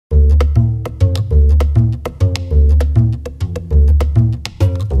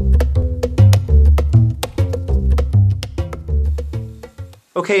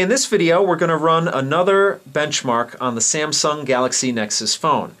Okay, in this video we're going to run another benchmark on the Samsung Galaxy Nexus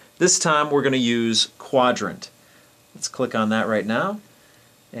phone. This time we're going to use Quadrant. Let's click on that right now.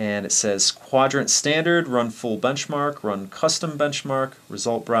 And it says Quadrant Standard, run full benchmark, run custom benchmark,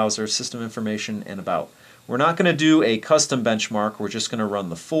 result browser, system information, and about. We're not going to do a custom benchmark, we're just going to run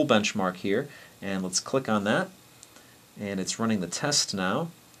the full benchmark here. And let's click on that. And it's running the test now.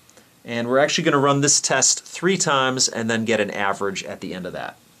 And we're actually going to run this test 3 times and then get an average at the end of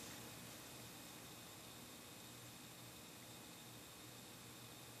that.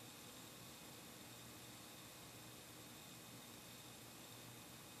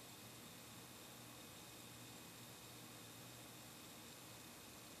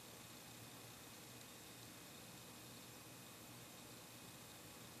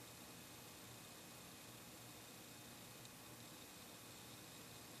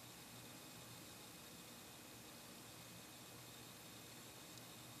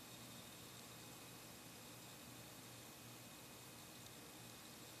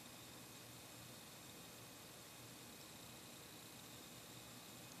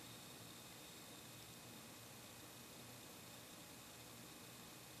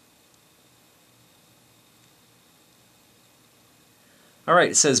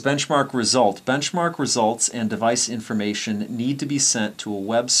 Alright, it says benchmark result. Benchmark results and device information need to be sent to a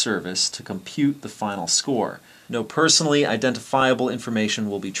web service to compute the final score. No personally identifiable information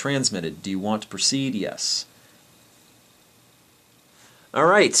will be transmitted. Do you want to proceed? Yes.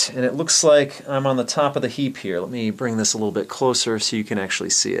 Alright, and it looks like I'm on the top of the heap here. Let me bring this a little bit closer so you can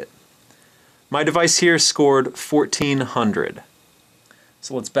actually see it. My device here scored 1400.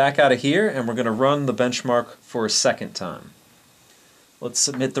 So let's back out of here and we're going to run the benchmark for a second time. Let's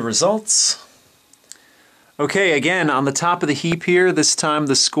submit the results. Okay, again, on the top of the heap here, this time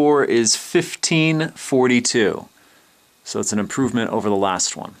the score is 1542. So it's an improvement over the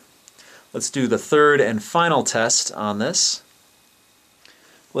last one. Let's do the third and final test on this.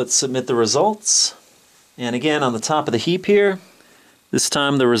 Let's submit the results. And again, on the top of the heap here, this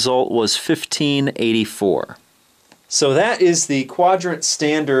time the result was 1584. So that is the Quadrant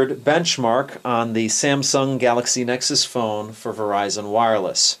Standard benchmark on the Samsung Galaxy Nexus phone for Verizon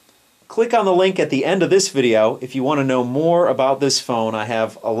Wireless. Click on the link at the end of this video if you want to know more about this phone. I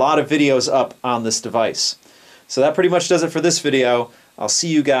have a lot of videos up on this device. So that pretty much does it for this video. I'll see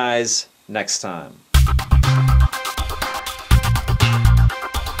you guys next time.